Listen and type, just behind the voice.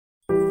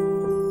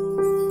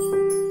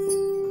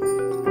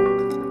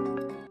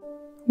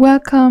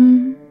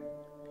Welcome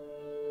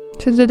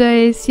to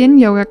today's Yin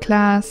Yoga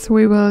class.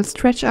 We will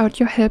stretch out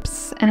your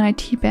hips and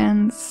IT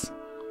bands.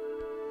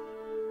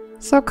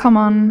 So come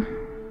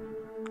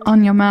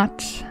on your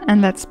mat,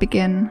 and let's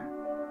begin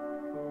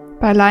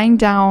by lying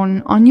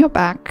down on your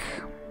back,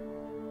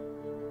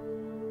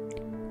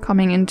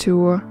 coming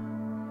into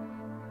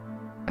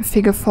a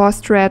figure 4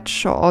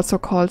 stretch, or also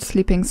called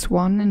sleeping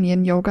swan in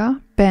Yin Yoga.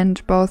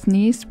 Bend both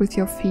knees with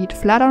your feet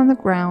flat on the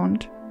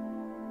ground.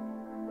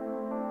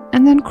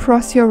 And then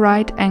cross your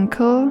right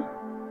ankle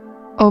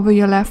over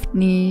your left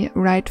knee,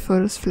 right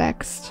foot is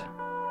flexed.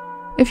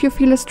 If you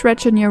feel a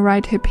stretch in your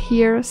right hip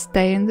here,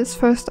 stay in this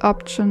first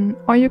option,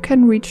 or you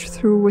can reach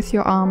through with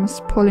your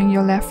arms, pulling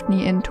your left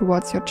knee in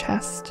towards your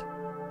chest.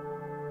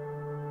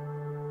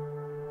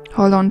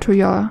 Hold on to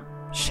your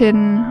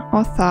shin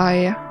or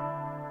thigh.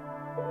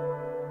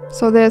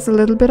 So there's a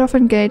little bit of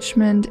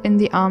engagement in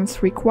the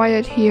arms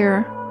required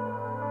here,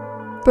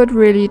 but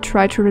really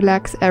try to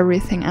relax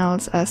everything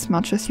else as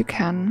much as you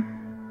can.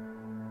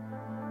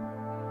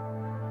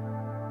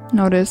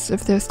 Notice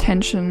if there's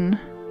tension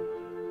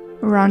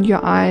around your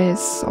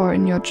eyes or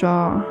in your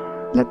jaw.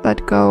 Let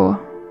that go.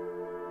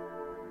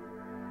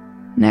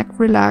 Neck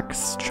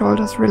relaxed,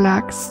 shoulders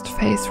relaxed,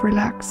 face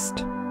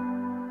relaxed.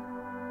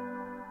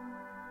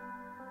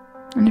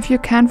 And if you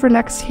can't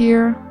relax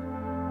here,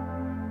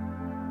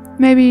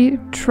 maybe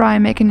try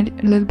making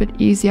it a little bit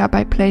easier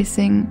by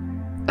placing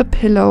a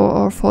pillow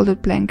or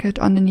folded blanket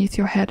underneath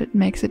your head. It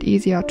makes it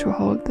easier to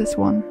hold this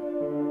one.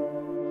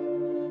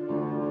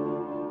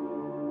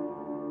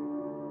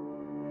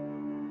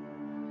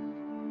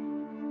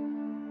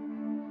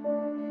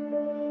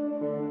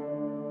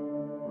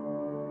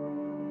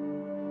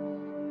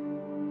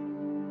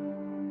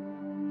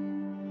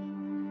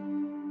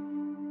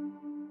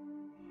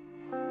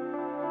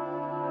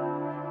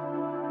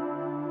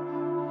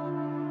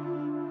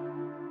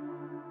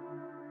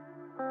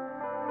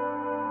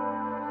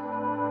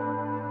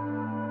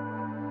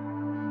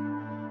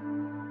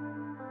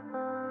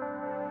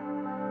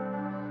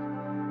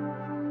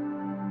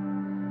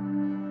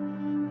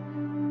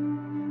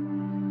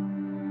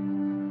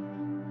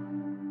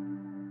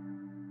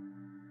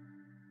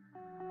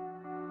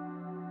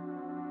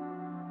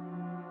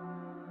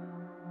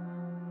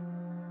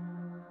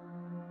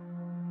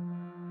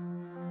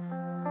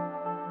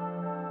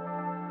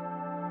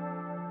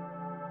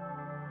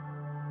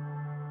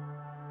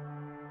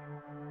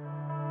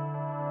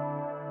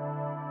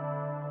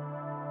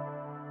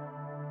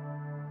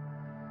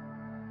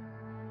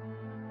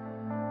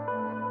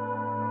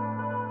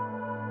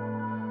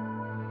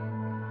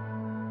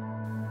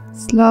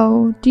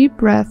 Slow, deep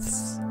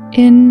breaths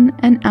in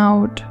and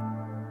out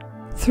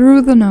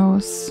through the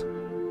nose.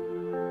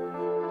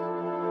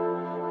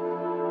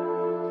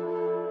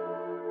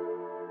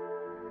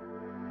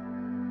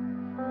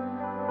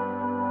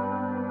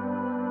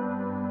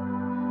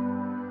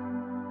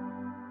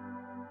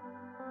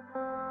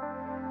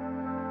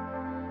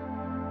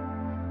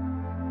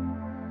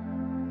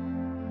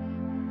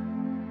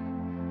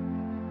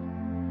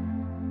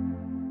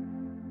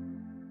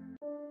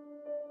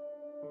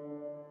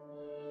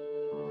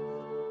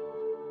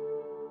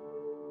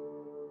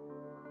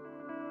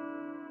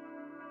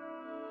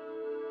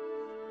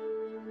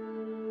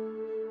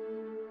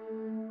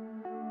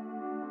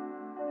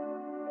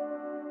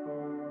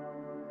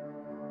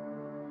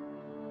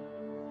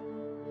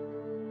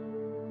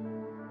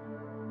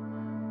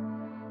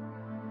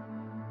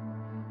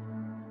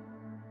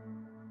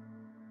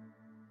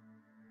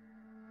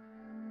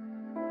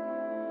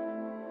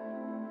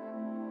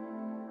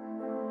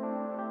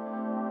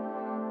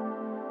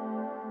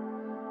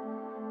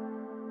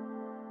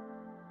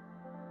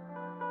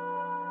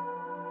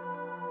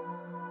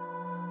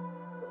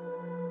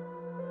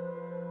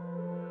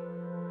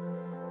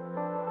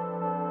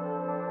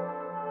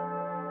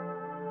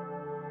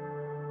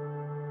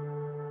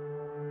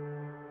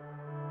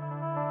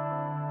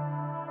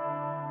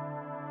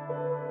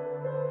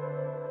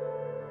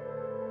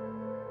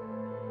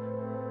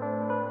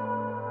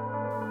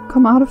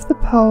 Come out of the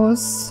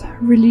pose,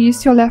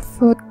 release your left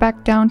foot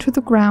back down to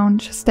the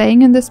ground.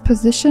 Staying in this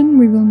position,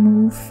 we will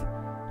move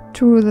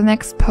to the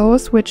next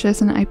pose, which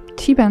is an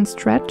IT band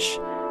stretch.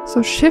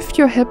 So shift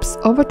your hips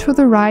over to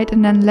the right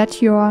and then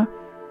let your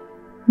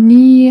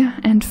knee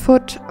and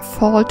foot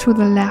fall to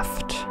the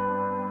left.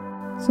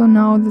 So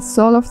now the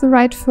sole of the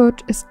right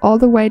foot is all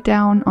the way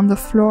down on the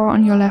floor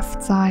on your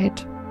left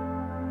side.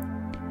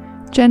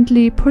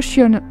 Gently push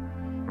your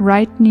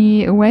right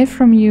knee away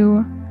from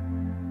you.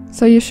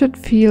 So you should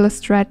feel a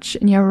stretch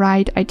in your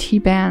right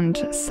IT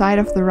band, side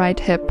of the right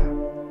hip.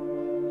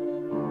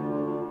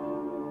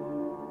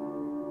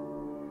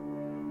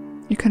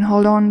 You can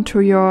hold on to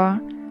your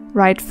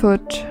right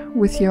foot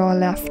with your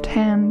left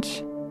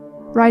hand.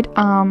 Right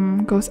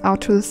arm goes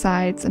out to the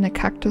sides in a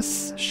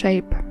cactus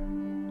shape,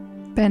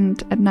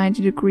 bent at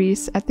 90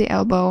 degrees at the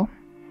elbow.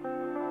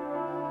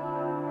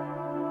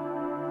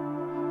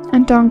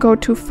 And don't go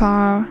too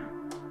far.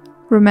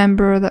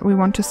 Remember that we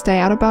want to stay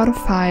at about a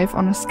 5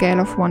 on a scale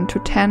of 1 to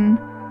 10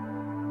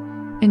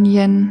 in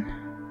yin.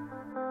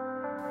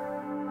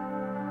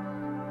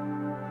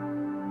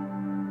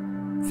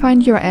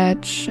 Find your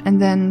edge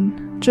and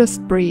then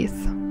just breathe.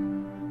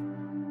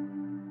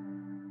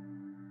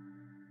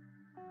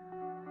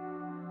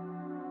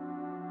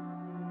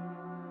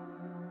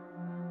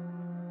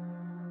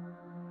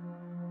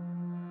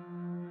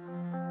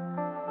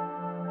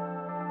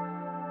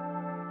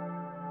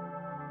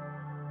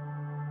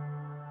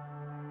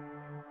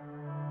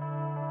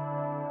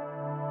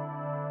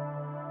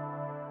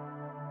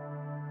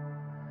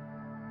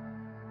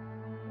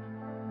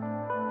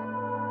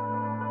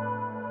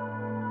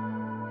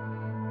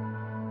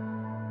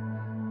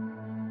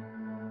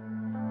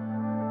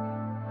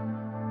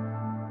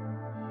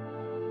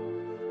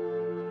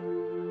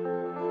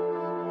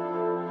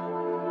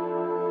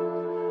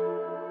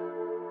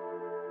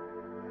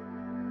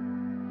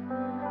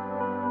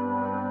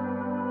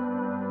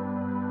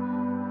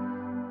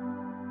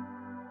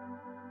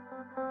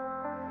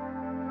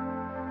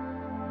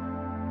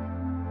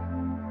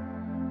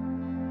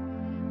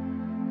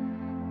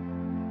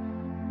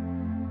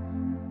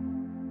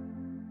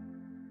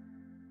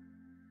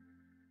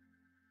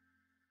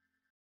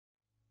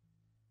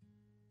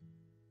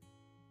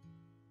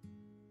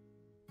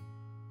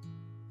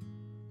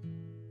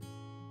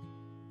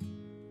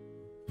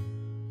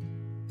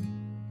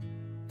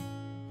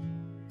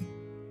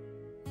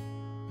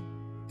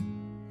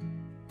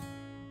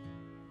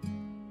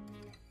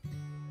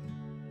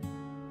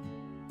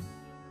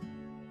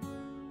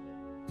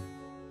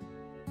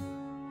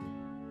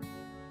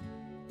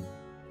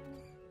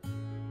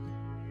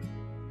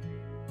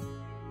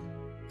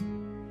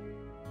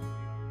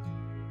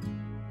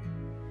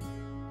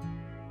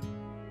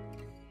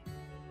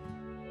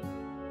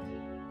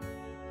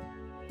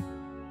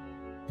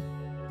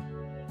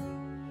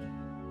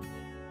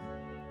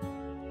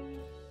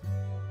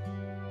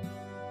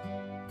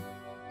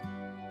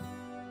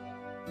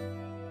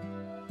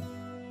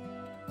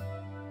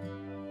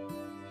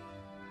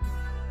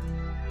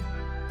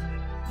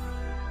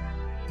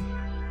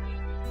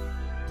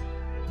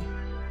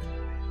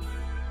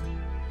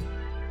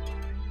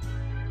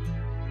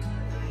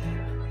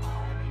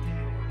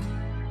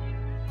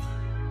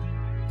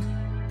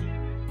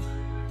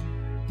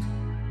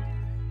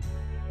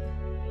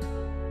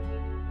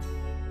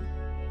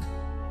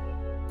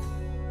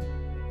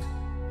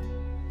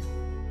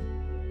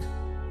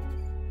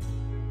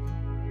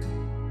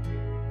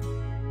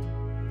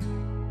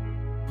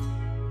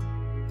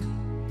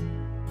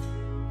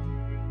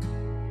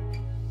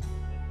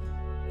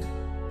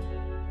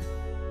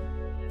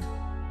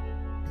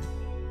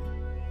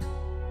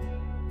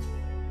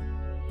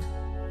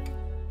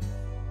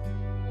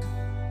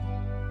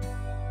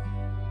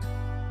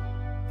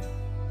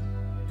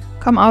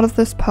 Come out of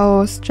this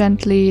pose,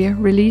 gently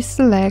release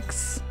the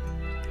legs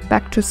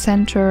back to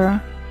center,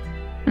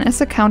 and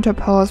as a counter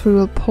pose we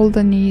will pull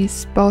the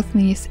knees, both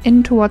knees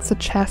in towards the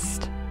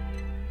chest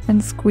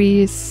and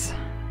squeeze.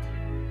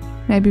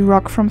 Maybe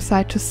rock from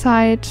side to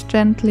side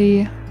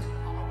gently.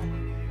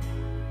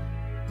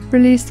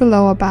 Release the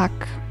lower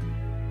back.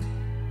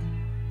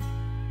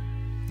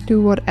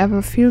 Do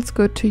whatever feels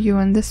good to you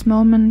in this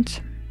moment.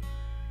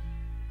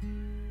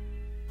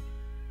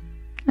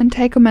 And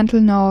take a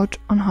mental note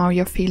on how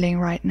you're feeling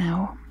right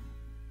now.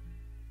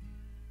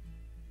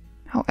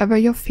 However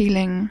you're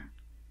feeling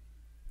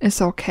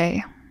is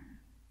okay.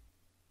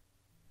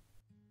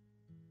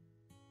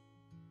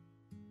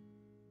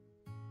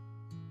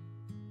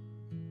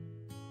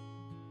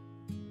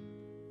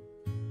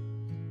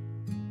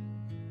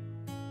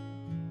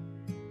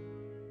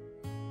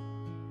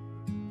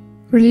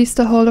 Release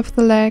the hold of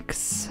the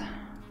legs,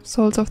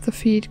 soles of the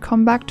feet,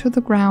 come back to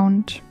the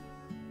ground.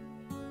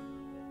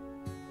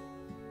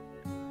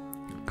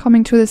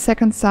 Coming to the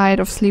second side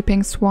of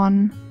Sleeping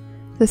Swan.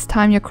 This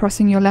time you're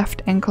crossing your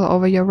left ankle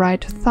over your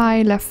right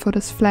thigh, left foot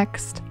is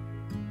flexed.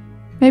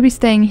 Maybe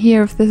staying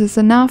here if this is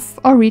enough,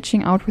 or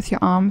reaching out with your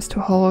arms to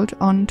hold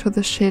on to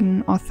the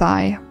shin or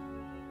thigh.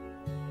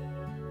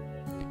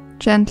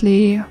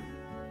 Gently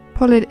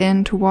pull it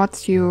in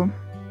towards you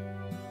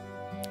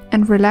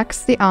and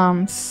relax the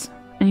arms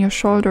and your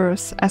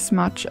shoulders as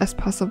much as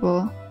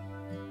possible.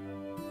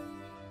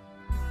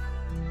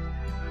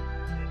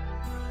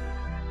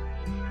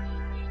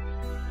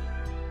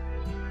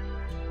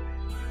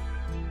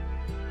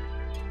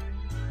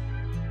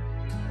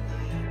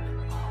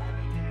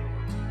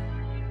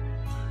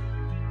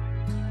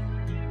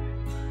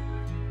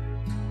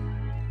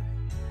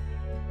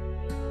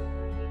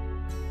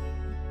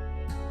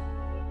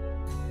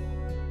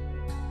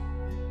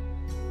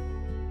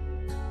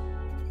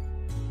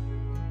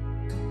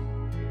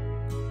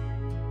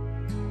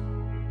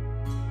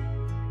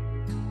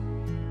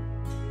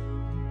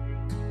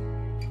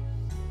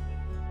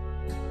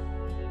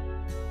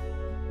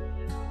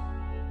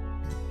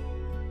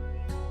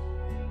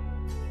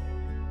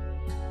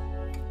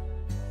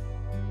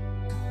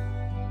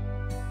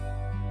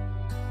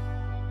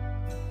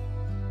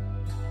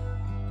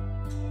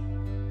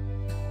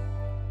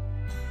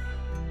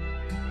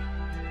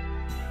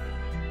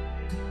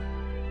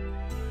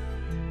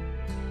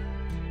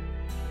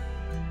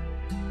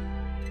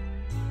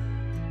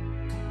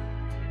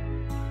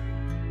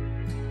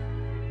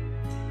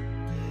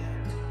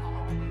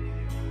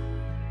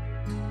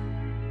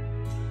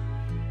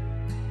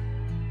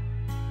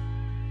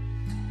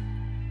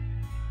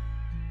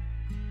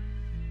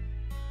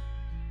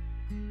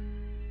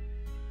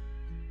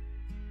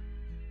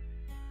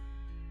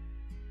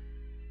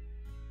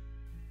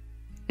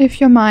 If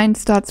your mind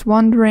starts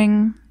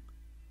wandering,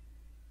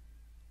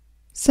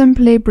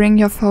 simply bring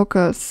your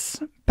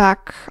focus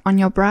back on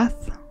your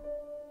breath,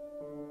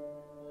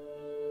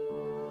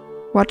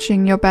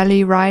 watching your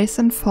belly rise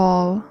and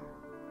fall,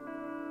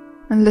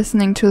 and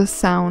listening to the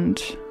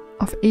sound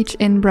of each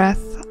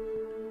in-breath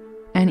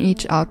and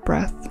each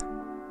out-breath.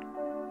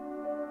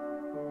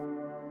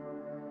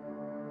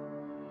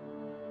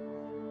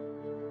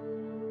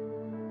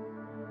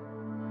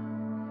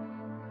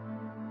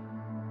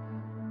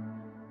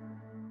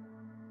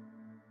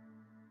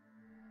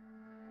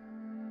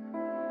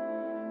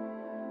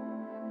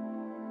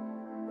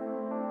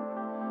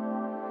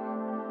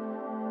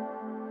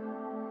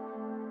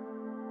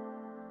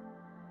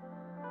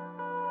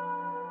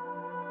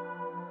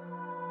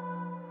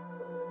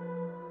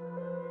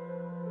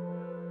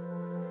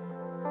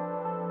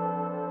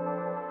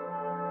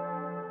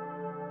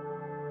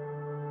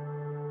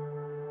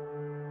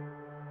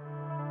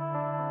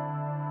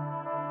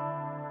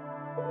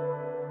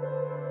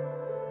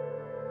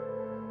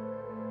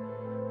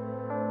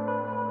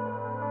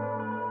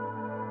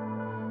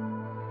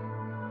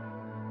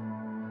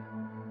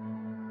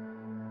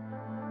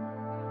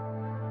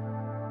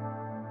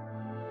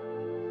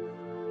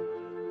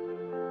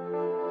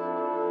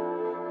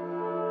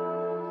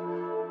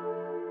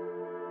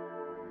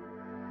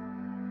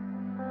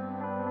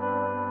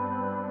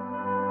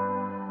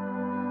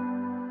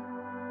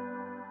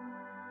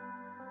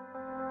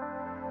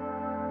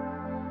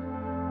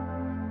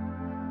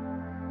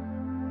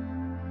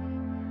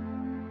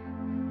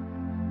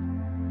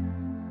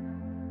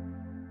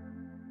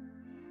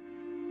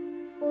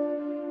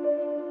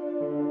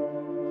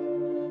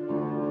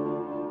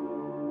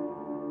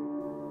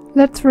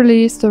 Let's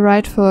release the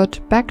right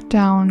foot back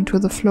down to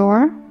the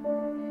floor.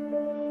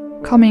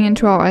 Coming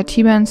into our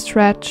IT band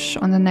stretch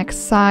on the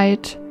next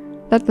side,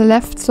 let the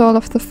left sole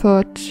of the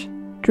foot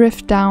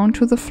drift down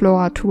to the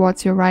floor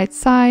towards your right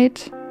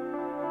side,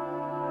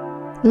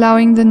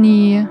 allowing the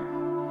knee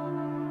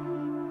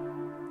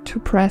to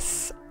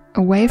press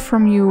away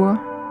from you.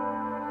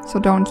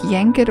 So don't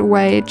yank it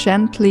away,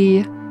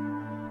 gently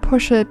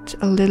push it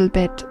a little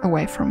bit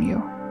away from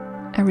you.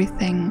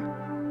 Everything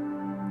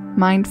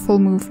mindful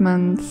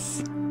movements.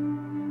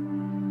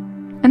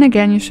 And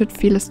again, you should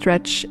feel a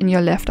stretch in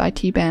your left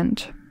IT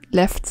band,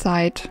 left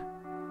side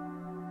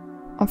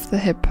of the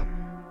hip.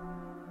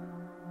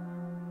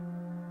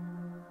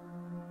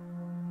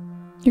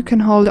 You can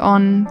hold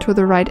on to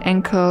the right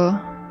ankle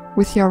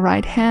with your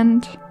right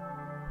hand,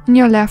 and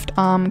your left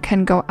arm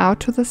can go out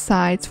to the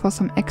sides for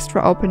some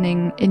extra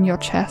opening in your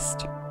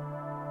chest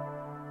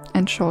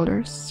and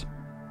shoulders.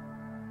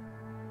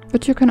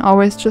 But you can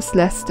always just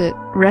rest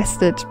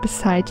it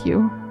beside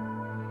you.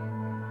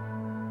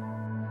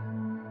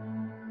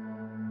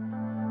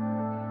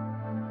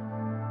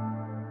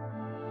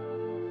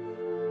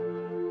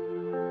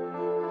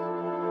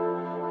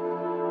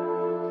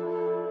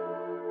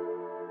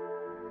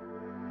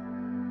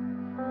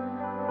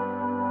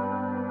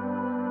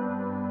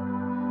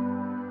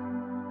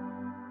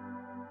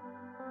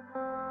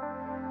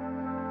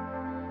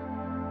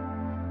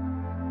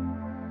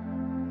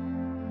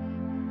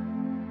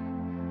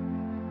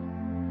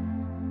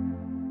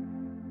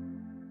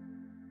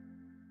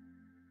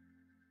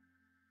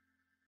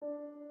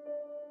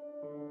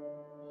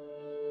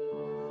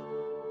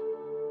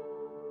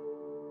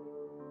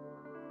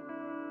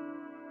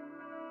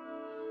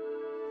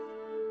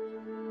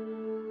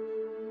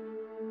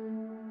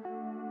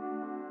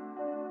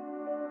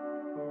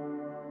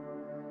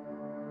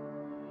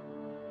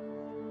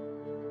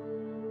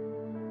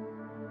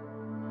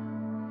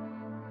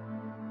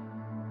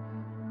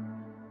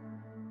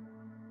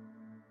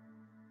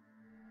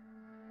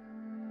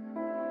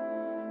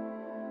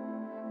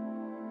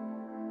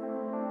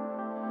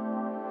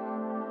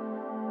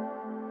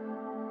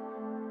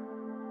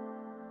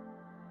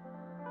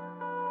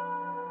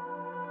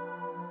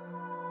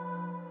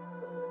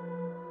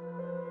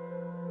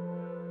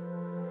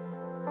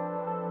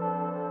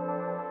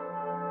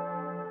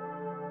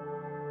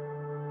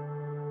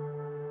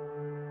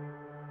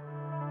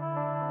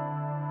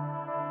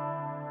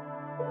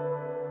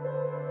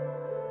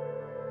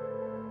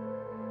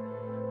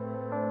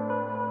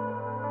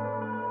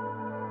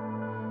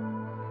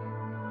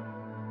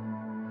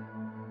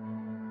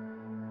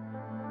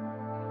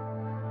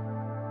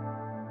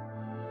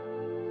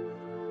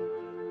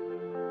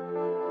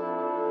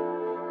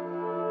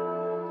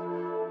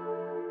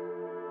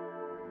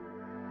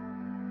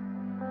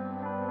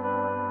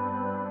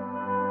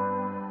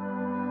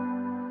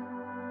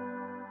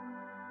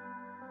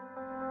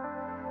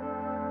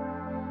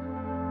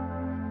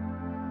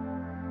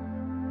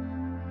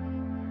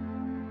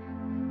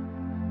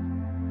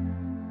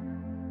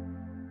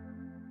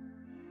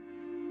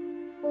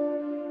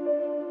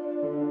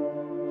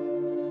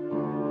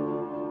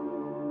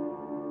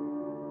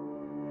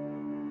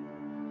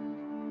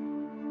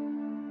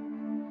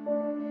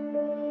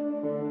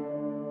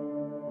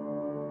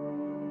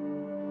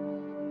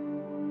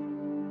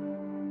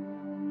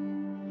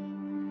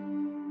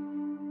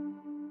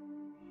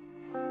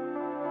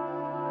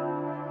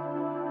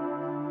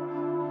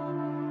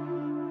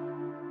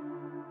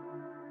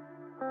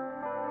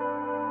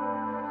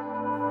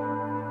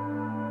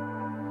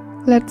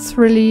 Let's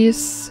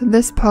release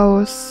this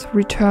pose,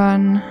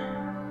 return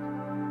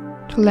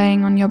to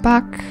laying on your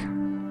back,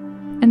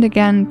 and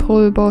again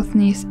pull both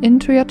knees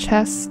into your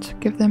chest,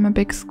 give them a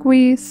big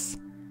squeeze,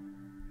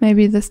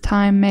 maybe this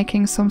time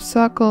making some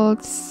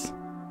circles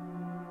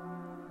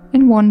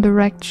in one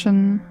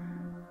direction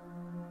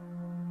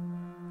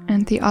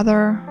and the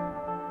other,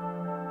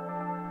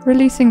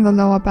 releasing the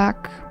lower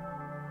back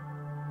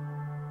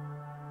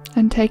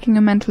and taking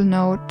a mental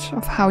note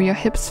of how your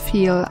hips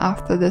feel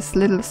after this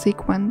little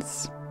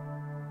sequence.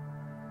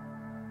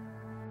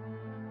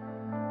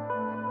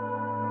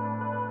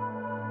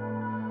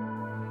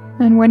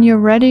 And when you're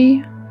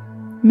ready,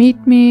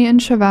 meet me in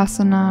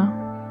Shavasana.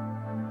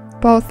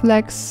 Both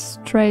legs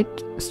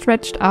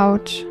stretched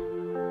out.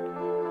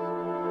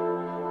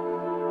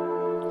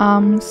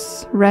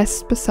 Arms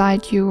rest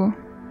beside you,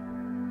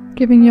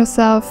 giving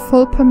yourself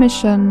full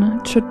permission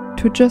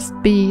to just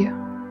be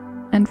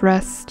and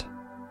rest.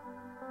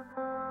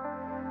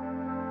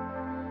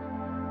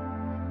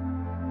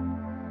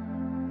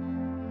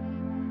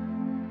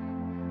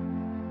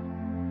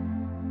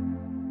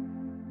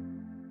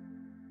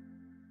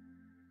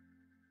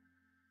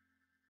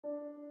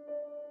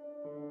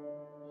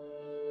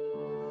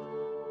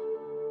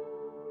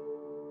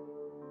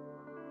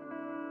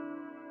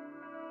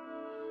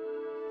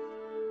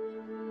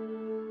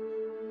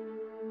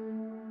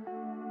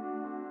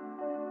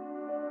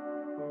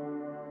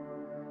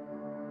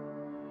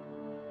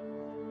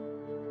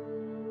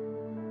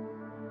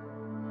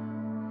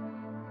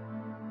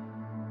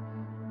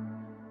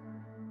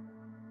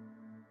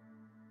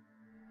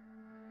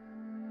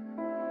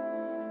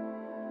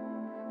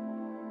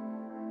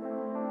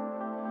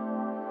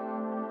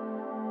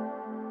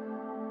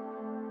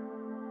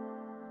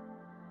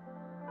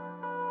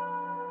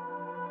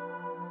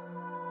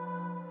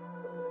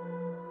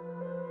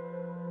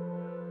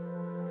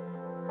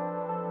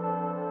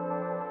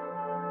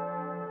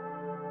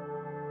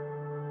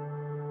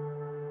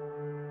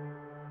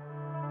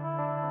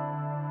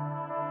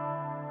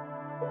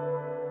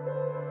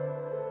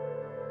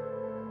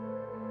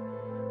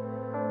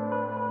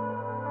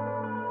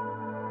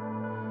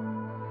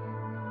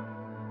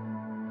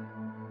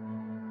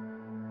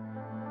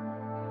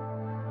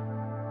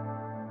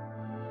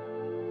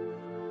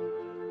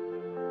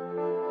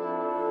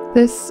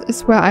 This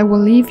is where I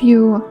will leave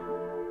you.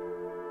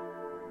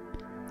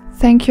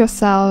 Thank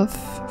yourself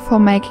for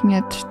making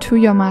it to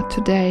your mat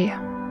today.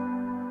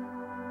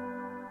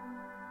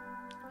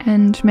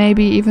 And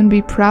maybe even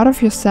be proud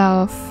of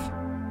yourself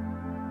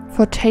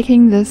for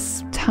taking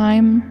this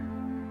time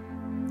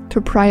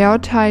to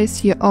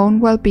prioritize your own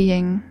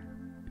well-being.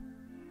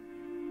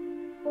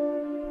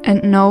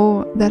 And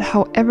know that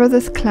however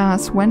this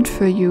class went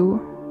for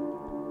you,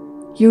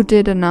 you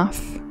did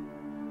enough.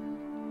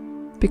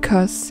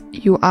 Because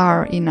you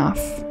are enough,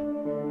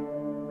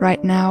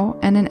 right now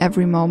and in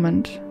every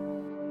moment.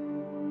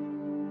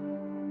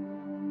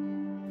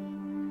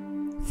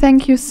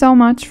 Thank you so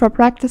much for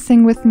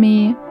practicing with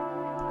me.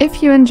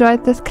 If you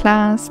enjoyed this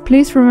class,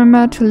 please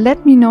remember to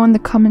let me know in the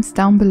comments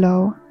down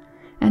below.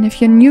 And if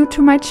you're new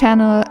to my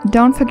channel,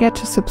 don't forget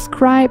to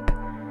subscribe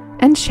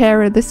and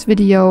share this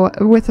video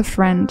with a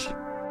friend.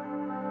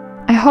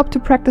 I hope to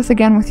practice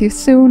again with you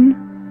soon.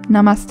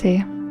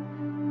 Namaste.